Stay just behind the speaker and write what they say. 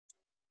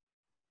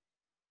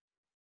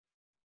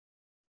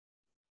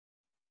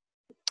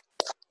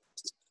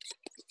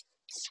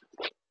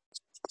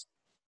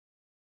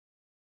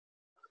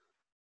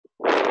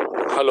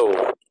Hello,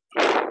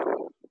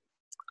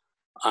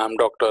 I am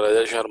Dr.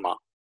 Ajay Sharma,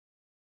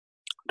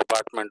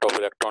 Department of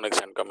Electronics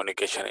and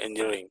Communication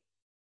Engineering,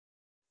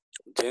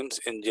 James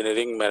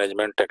Engineering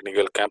Management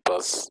Technical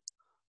Campus,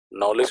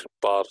 Knowledge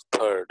Park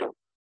 3rd,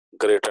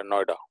 Greater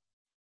Noida.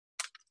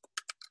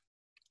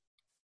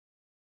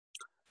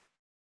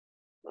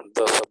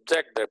 The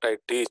subject that I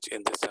teach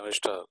in this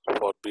semester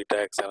for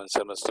BTech 7th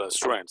semester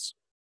students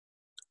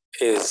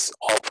is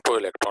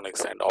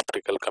optoelectronics and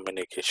optical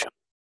communication.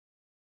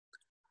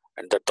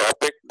 And the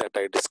topic that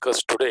I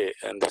discuss today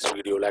in this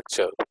video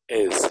lecture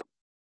is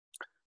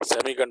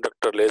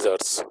semiconductor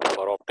lasers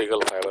for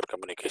optical fiber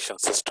communication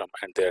system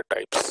and their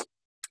types.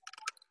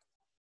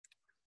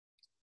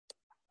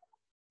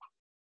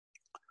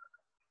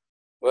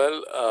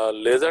 Well,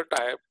 laser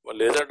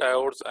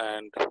diodes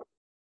and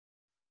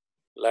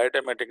light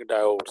emitting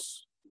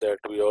diodes that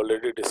we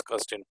already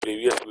discussed in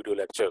previous video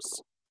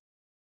lectures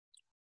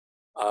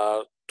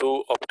are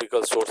two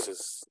optical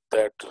sources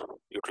that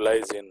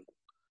utilize in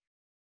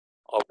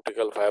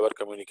optical fiber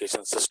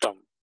communication system,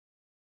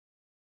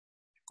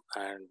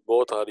 and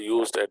both are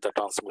used at the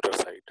transmitter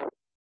side.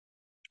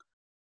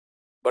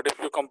 But if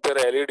you compare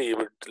LED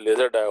with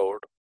laser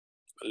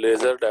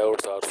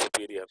diodes are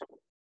superior,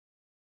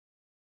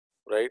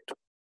 right?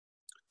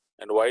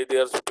 And why they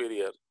are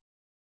superior,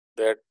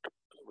 that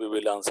we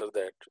will answer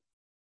that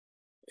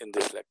in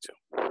this lecture.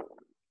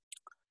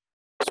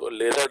 So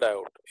laser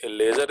diode, a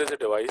laser is a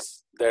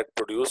device that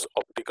produces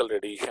optical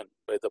radiation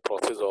by the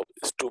process of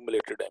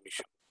stimulated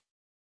emission.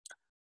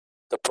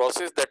 The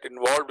process that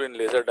involved in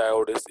laser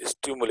diode is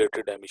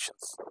stimulated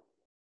emissions,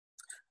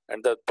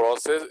 and the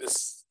process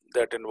is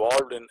that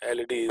involved in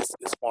LED is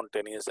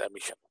spontaneous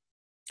emission.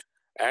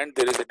 And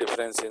there is a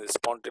difference in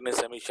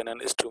spontaneous emission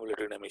and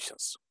stimulated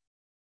emissions.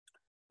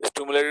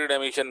 Stimulated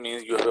emission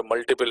means you have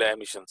multiple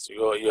emissions.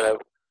 You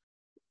have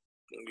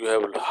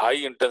high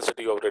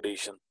intensity of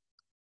radiation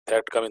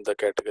that come in the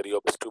category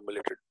of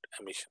stimulated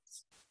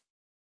emissions,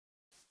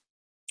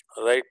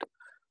 right?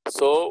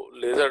 So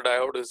laser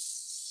diode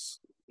is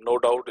no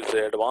doubt is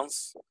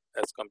advanced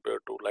as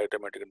compared to light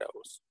emitting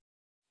diodes.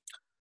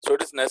 So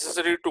it is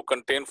necessary to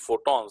contain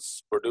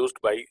photons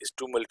produced by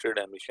stimulated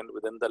emission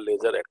within the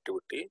laser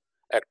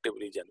active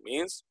region.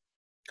 Means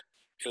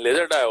in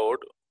laser diode,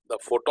 the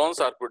photons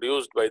are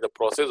produced by the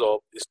process of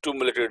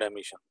stimulated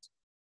emissions,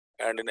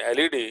 and in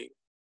LED,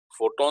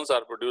 photons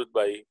are produced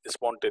by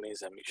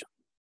spontaneous emission,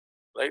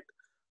 right?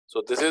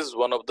 So this is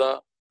one of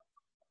the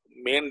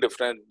main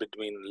difference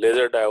between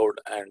laser diode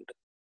and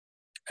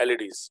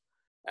LEDs.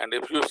 And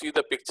if you see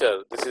the picture,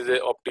 this is a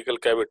optical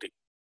cavity.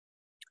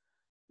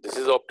 This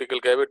is optical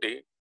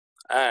cavity,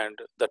 and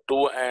the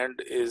two end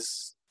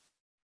is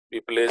we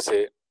place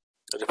a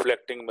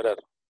reflecting mirror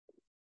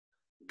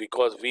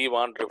because we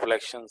want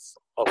reflections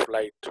of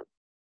light.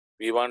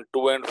 We want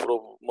to and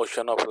fro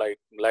motion of light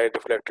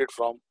reflected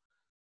from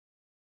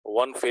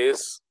one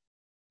face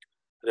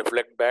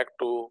reflect back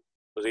to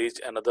reach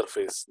another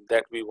face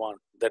that we want.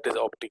 That is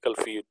optical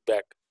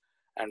feedback,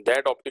 and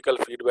that optical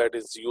feedback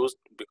is used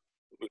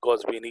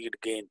because we need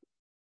gain,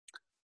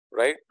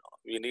 right?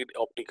 We need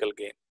optical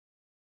gain.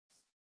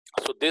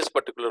 So this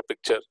particular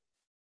picture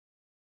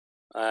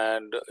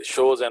and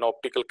shows an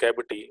optical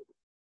cavity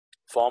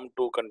formed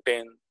to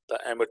contain the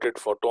emitted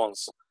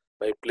photons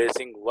by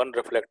placing one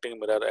reflecting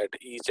mirror at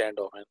each end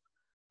of an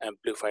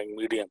amplifying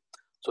medium.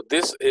 So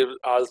this is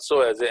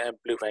also as an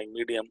amplifying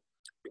medium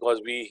because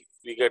we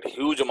get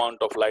huge amount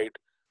of light,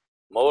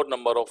 more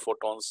number of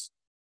photons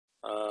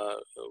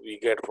we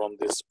get from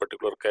this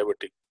particular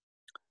cavity.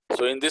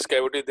 So in this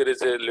cavity there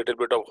is a little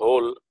bit of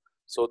hole,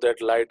 so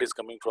that light is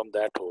coming from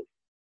that hole,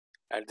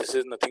 and this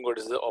is nothing but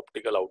is the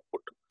optical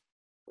output,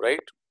 right?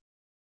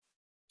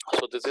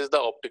 So this is the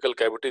optical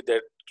cavity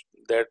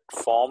that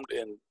formed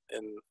in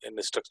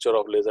the structure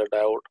of laser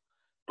diode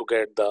to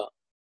get the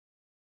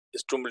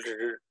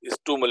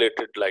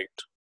stimulated light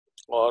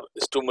or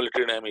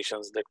stimulated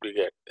emissions that we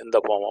get in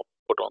the form of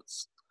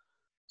photons.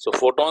 So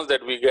photons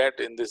that we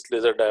get in this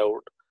laser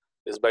diode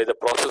is by the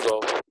process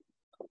of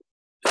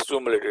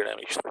stimulated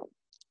emission.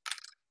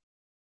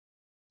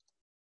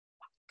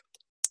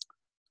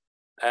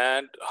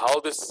 And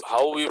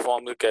how we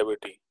form the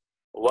cavity?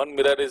 One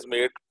mirror is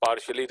made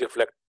partially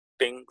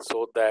reflecting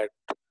so that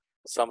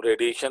some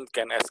radiation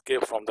can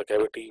escape from the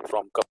cavity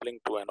from coupling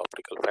to an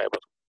optical fiber.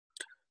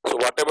 So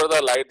whatever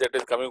the light that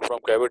is coming from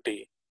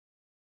cavity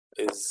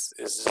is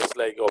just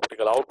like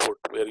optical output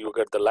where you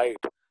get the light.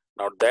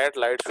 Now that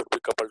light should be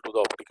coupled to the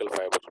optical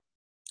fiber.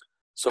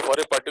 So for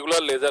a particular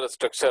laser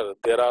structure,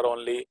 there are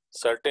only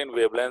certain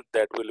wavelengths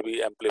that will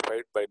be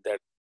amplified by that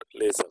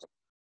laser,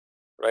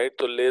 right?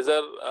 So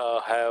laser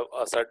have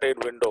a certain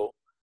window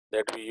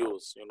that we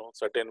use,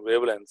 certain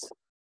wavelengths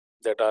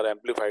that are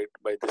amplified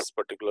by this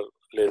particular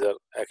laser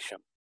action.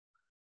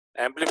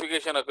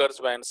 Amplification occurs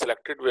when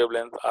selected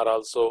wavelengths are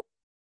also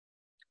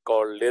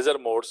called laser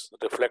modes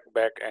reflect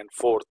back and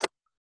forth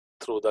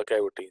through the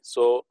cavity.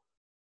 So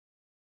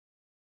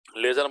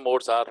laser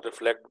modes are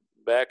reflect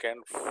back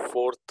and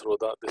forth through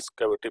this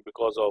cavity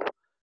because of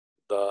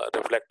the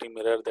reflecting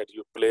mirror that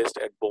you placed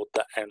at both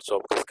the ends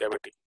of this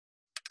cavity.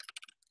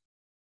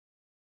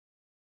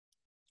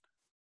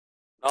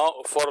 Now,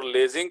 for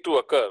lasing to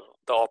occur,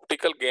 the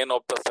optical gain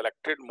of the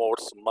selected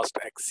modes must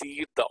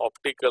exceed the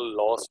optical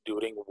loss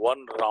during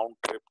one round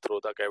trip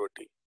through the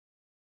cavity,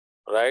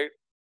 right?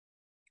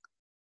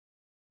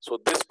 So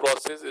this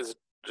process is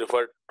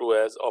referred to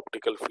as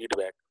optical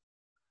feedback.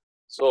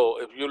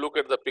 So if you look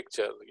at the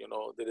picture,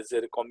 there is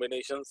a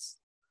recombinations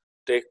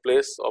take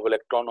place of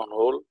electron on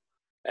hole,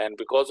 and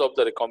because of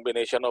the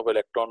recombination of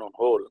electron on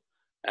hole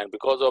and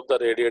because of the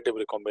radiative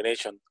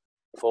recombination,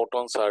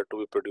 photons are to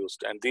be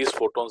produced, and these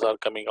photons are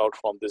coming out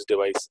from this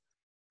device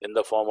in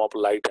the form of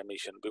light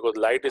emission, because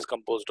light is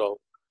composed of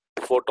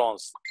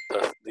photons.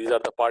 These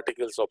are the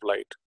particles of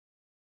light.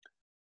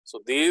 So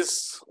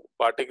these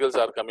particles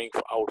are coming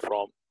out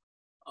from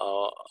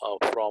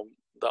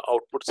the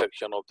output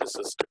section of this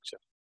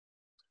structure.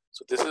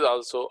 So this is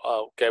also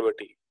a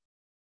cavity.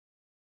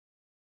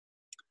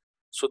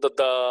 So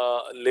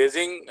the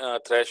lasing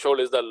threshold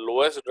is the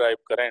lowest drive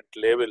current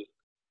level.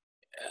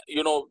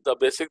 The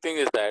basic thing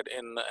is that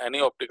in any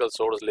optical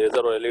source,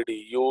 laser or LED,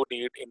 you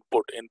need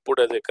input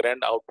as a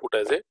current, output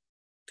as a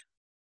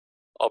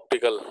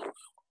optical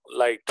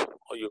light,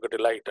 or you get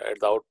a light at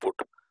the output.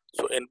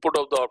 So input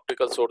of the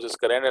optical source is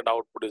current and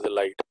output is a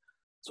light.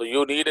 So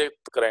you need a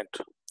current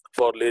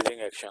for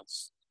lasing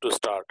actions to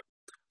start.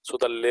 So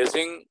the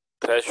lasing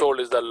threshold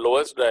is the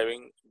lowest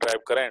drive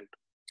current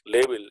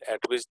level at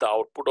which the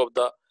output of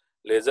the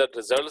laser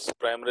results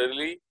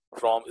primarily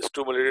from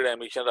stimulated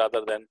emission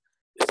rather than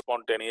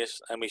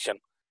spontaneous emission.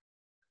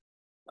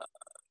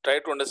 Try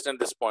to understand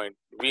this point.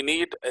 We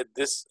need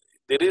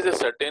there is a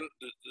certain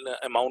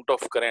amount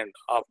of current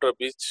after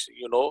which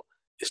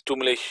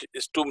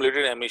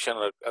stimulated emission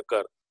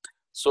occur.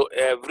 So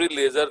every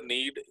laser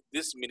need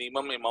this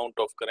minimum amount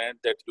of current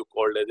that you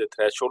called as a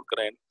threshold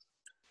current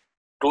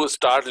to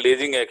start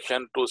lasing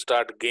action, to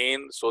start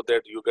gain, so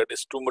that you get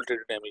stimulated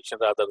emission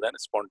rather than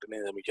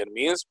spontaneous emission.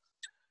 Means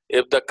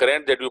if the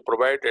current that you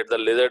provide at the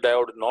laser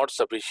diode is not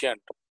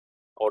sufficient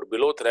or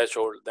below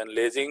threshold, then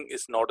lasing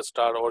is not a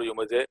start, or you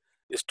may say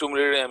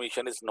stimulated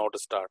emission is not a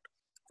start.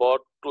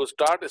 To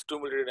start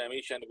stimulated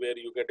emission, where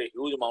you get a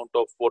huge amount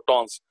of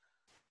photons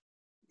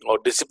or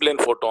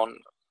disciplined photon,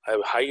 have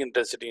high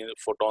intensity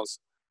photons,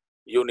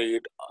 you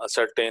need a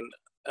certain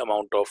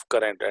amount of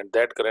current, and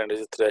that current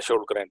is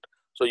threshold current.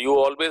 So you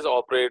always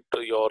operate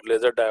your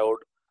laser diode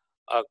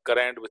a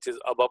current which is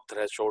above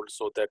threshold,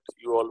 so that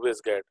you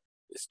always get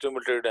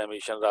stimulated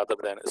emission rather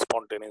than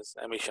spontaneous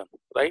emission,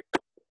 right?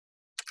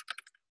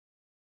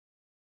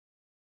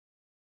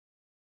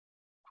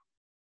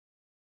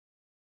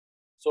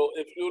 So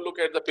if you look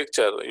at the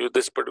picture,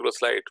 this particular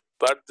slide,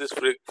 but this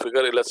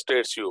figure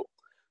illustrates you.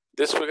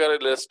 This figure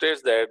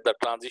illustrates that the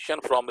transition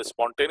from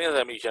spontaneous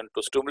emission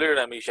to stimulated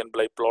emission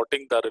by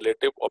plotting the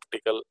relative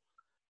optical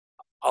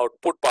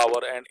output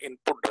power and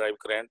input drive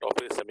current of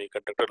a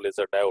semiconductor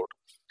laser diode.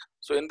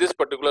 So in this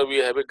particular, we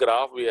have a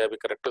graph, we have a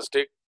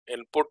characteristic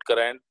input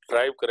current,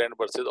 drive current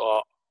versus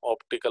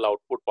optical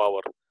output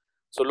power.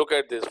 So look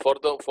at this. For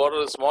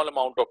a small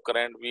amount of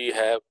current, we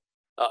have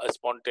a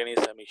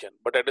spontaneous emission,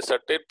 but at a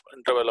certain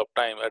interval of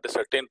time, at a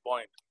certain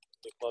point,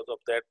 because of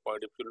that point,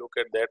 if you look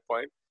at that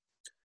point,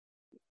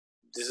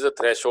 this is a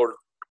threshold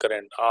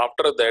current.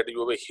 After that, you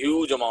have a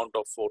huge amount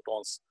of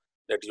photons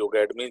that you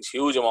get, means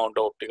huge amount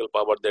of optical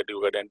power that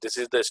you get, and this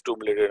is the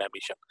stimulated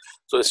emission.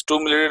 So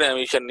stimulated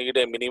emission need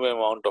a minimum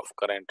amount of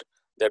current,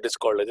 that is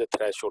called as a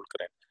threshold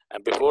current,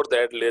 and before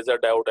that, laser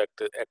diode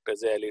act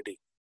as a LED.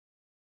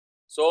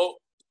 So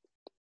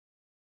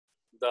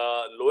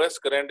the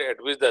lowest current at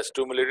which the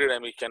stimulated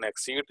emission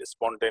exceeds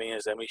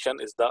spontaneous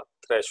emission is the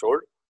threshold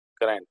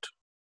current.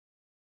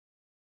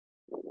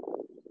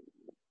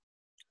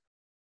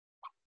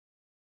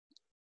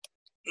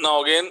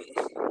 Now again,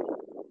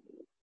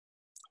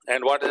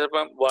 and what's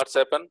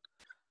happened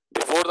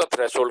before the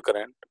threshold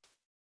current?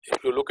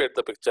 If you look at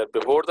the picture,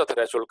 before the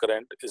threshold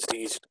current is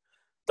reached,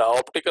 the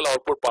optical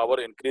output power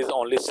increase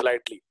only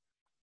slightly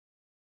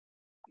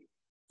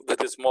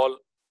with a small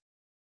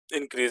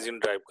increase in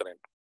drive current.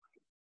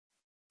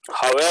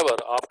 However,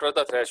 after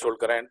the threshold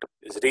current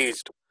is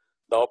reached,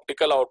 the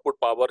optical output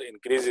power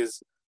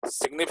increases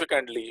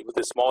significantly with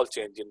a small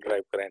change in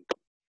drive current,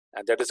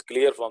 and that is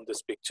clear from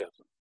this picture,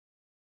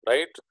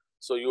 right?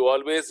 So you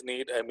always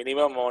need a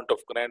minimum amount of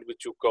current,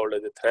 which you call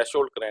as a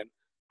threshold current,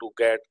 to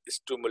get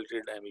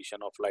stimulated emission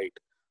of light.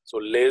 So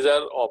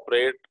laser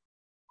operate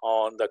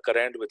on the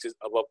current which is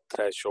above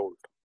threshold.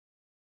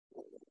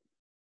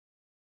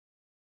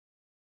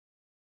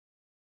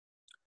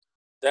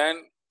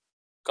 Then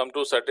come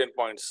to certain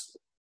points.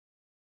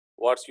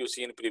 What you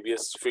see in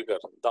previous figure,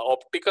 the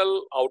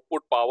optical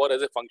output power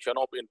as a function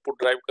of input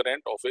drive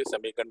current of a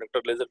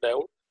semiconductor laser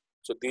diode.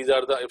 So these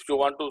are the, if you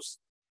want to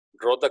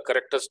draw the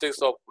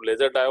characteristics of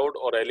laser diode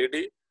or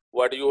LED,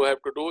 what you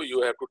have to do,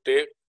 you have to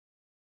take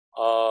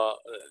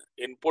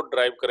input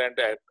drive current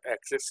at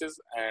x-axis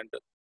and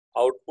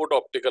output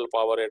optical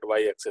power at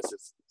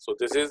y-axis. So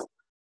this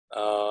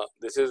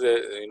is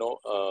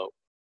a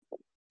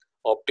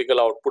optical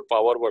output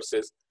power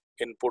versus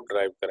input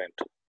drive current.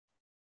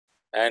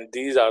 And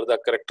these are the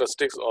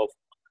characteristics of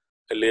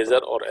a laser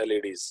or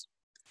LEDs.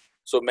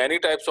 So many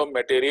types of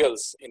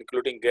materials,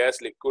 including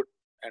gas, liquid,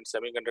 and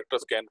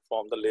semiconductors, can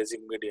form the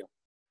lasing medium.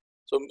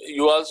 So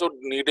you also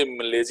need a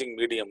lasing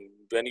medium.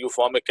 When you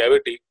form a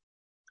cavity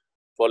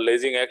for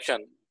lasing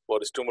action,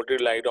 for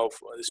stimulated light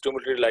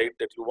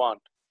that you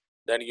want,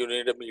 then you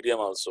need a medium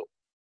also.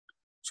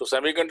 So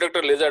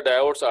semiconductor laser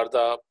diodes are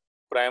the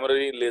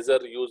primary laser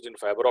used in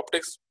fiber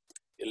optics.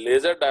 A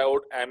laser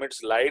diode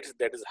emits lights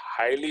that is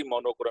highly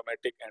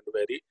monochromatic and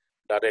very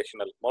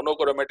directional.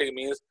 Monochromatic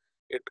means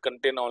it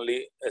contains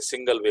only a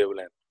single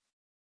wavelength,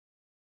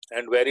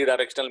 and very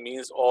directional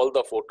means all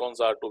the photons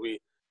are to be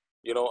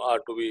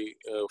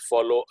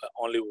follow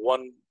only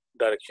one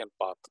direction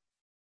path.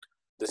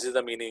 This is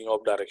the meaning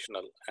of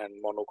directional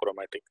and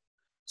monochromatic.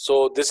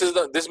 So this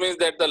means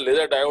that the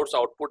laser diode's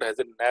output has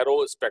a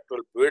narrow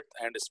spectral width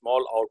and a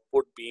small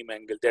output beam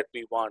angle that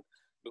we want.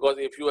 Because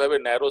if you have a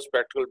narrow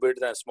spectral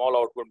width and small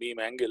output beam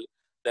angle,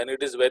 then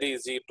it is very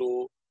easy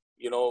to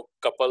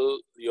couple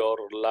your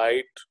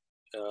light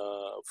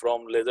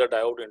from laser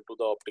diode into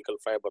the optical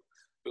fiber.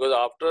 Because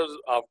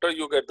after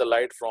you get the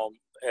light from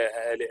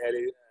a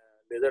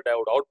laser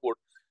diode output,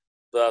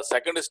 the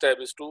second step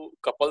is to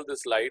couple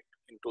this light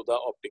into the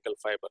optical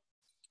fiber.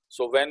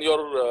 So when your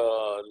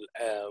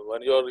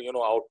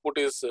output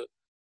is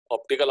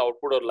optical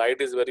output or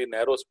light is very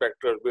narrow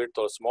spectral width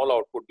or small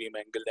output beam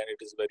angle, then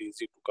it is very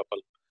easy to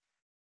couple.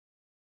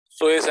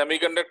 So a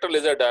semiconductor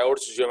laser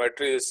diode's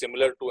geometry is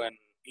similar to an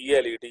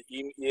ELED.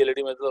 ELED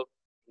means the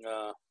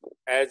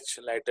edge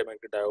light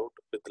emitting diode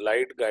with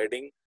light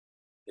guiding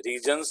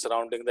regions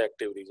surrounding the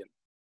active region.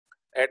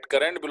 At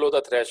current below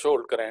the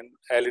threshold current,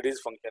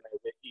 LEDs function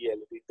as a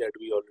ELED that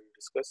we already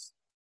discussed.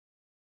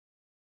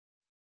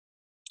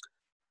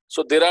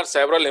 So there are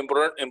several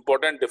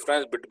important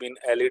differences between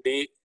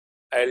LED,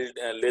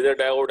 laser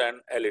diode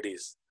and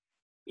LEDs.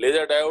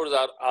 Laser diodes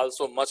are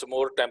also much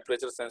more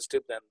temperature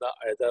sensitive than the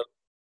either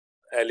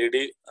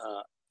LED,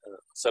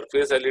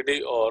 surface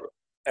LED or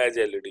edge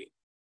LED.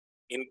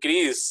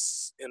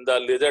 Increase in the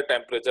laser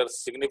temperature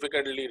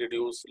significantly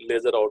reduce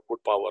laser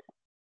output power.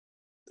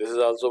 This is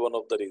also one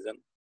of the reasons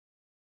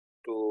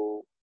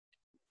to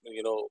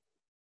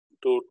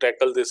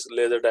tackle this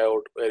laser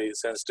diode very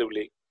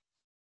sensitively,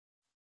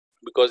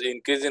 because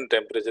increase in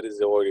temperature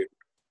is avoided.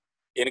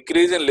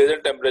 Increase in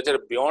laser temperature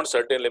beyond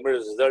certain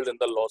limits result in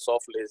the loss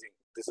of lasing.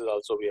 This is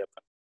also we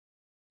happen.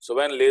 So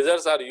when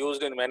lasers are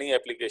used in many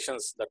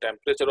applications, the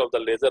temperature of the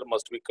laser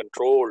must be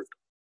controlled,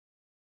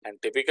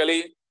 and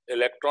typically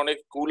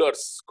electronic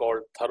coolers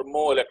called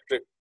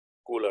thermoelectric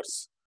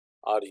coolers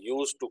are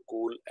used to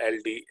cool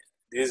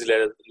these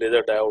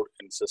laser diode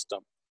in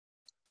system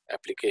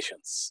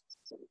applications.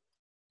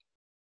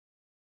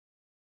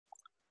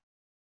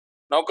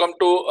 Now come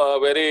to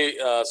very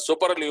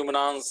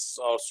superluminance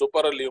or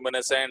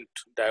superluminescent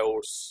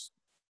diodes.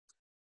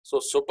 So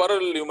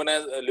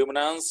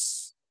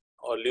superluminance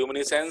or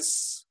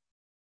luminescence,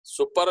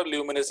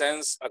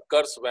 superluminescence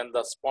occurs when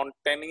the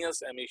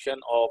spontaneous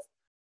emission of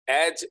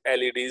edge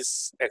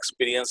LEDs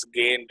experience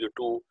gain due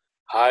to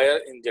higher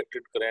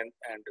injected current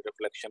and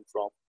reflection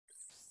from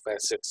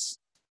facets.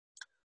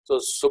 So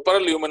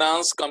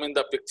superluminance come in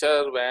the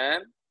picture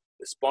when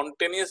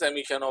spontaneous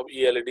emission of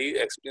ELED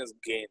experience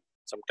gain.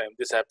 Sometimes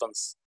this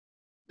happens.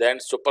 Then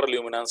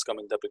superluminance come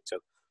in the picture.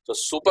 So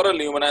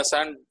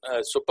superluminescent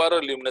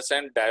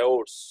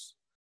diodes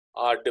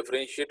are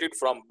differentiated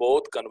from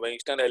both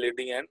conventional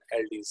LED and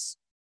LEDs,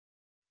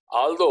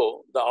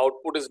 although the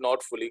output is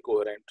not fully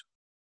coherent.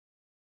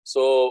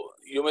 So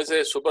you may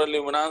say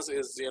superluminance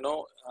is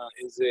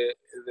is a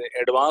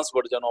advanced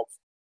version of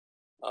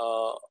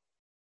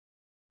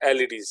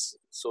LEDs.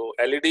 So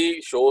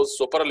LED shows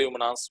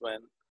superluminance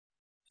when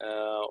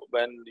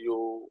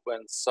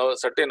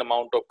certain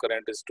amount of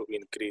current is to be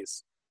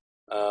increased,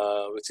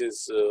 which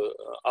is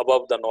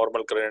above the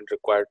normal current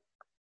required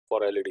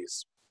for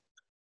LEDs.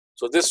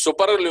 So this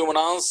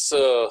superluminance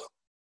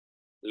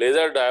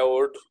laser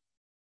diode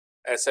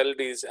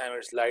SLDs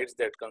emits lights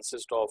that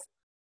consist of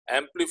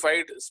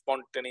amplified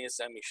spontaneous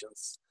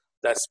emissions.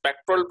 The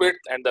spectral width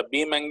and the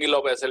beam angle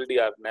of SLD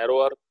are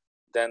narrower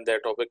than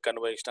that of a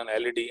conventional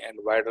LED and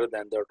wider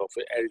than that of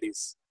a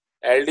LDs.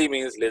 LD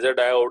means laser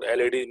diode,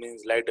 LED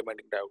means light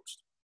emitting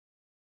diodes.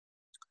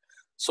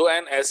 So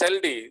an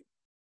SLD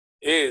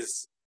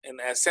is in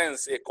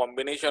essence a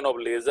combination of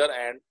laser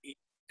and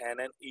an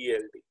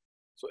ELD.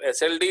 So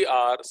SLD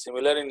are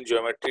similar in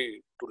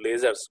geometry to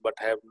lasers but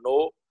have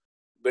no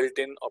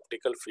built-in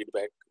optical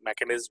feedback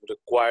mechanism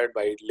required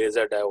by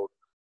laser diode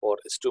or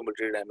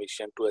stimulated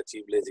emission to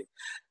achieve lasing.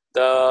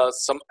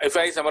 If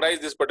I summarize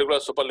this particular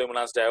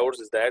superluminance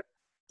diodes, is that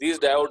these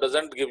diode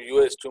doesn't give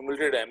you a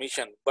stimulated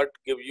emission but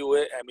give you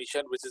a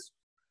emission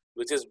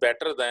which is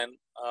better than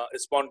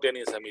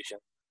spontaneous emission.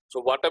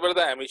 So whatever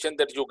the emission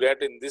that you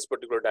get in this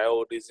particular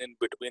diode is in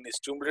between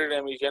stimulated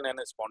emission and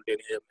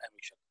spontaneous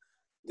emission.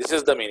 This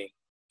is the meaning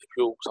if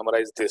you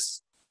summarize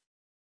this.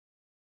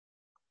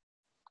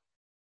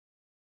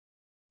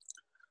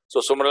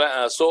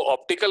 So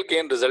optical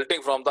gain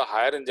resulting from the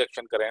higher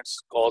injection currents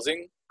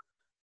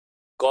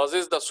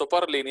causes the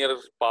superlinear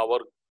power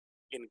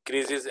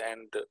increases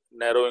and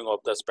narrowing of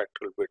the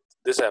spectral width.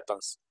 This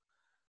happens.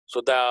 So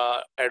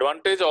the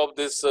advantage of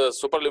this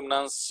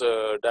superluminance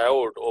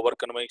diode over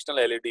conventional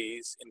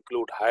LEDs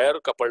include higher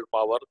coupled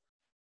power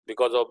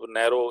because of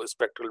narrow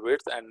spectral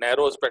width and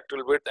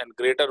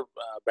greater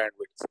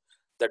bandwidth.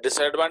 The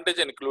disadvantage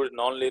includes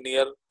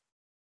nonlinear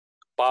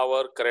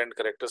power current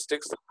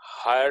characteristics,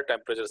 higher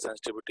temperature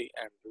sensitivity,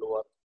 and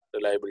lower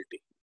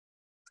reliability.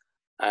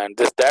 And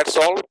that's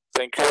all.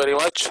 Thank you very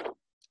much.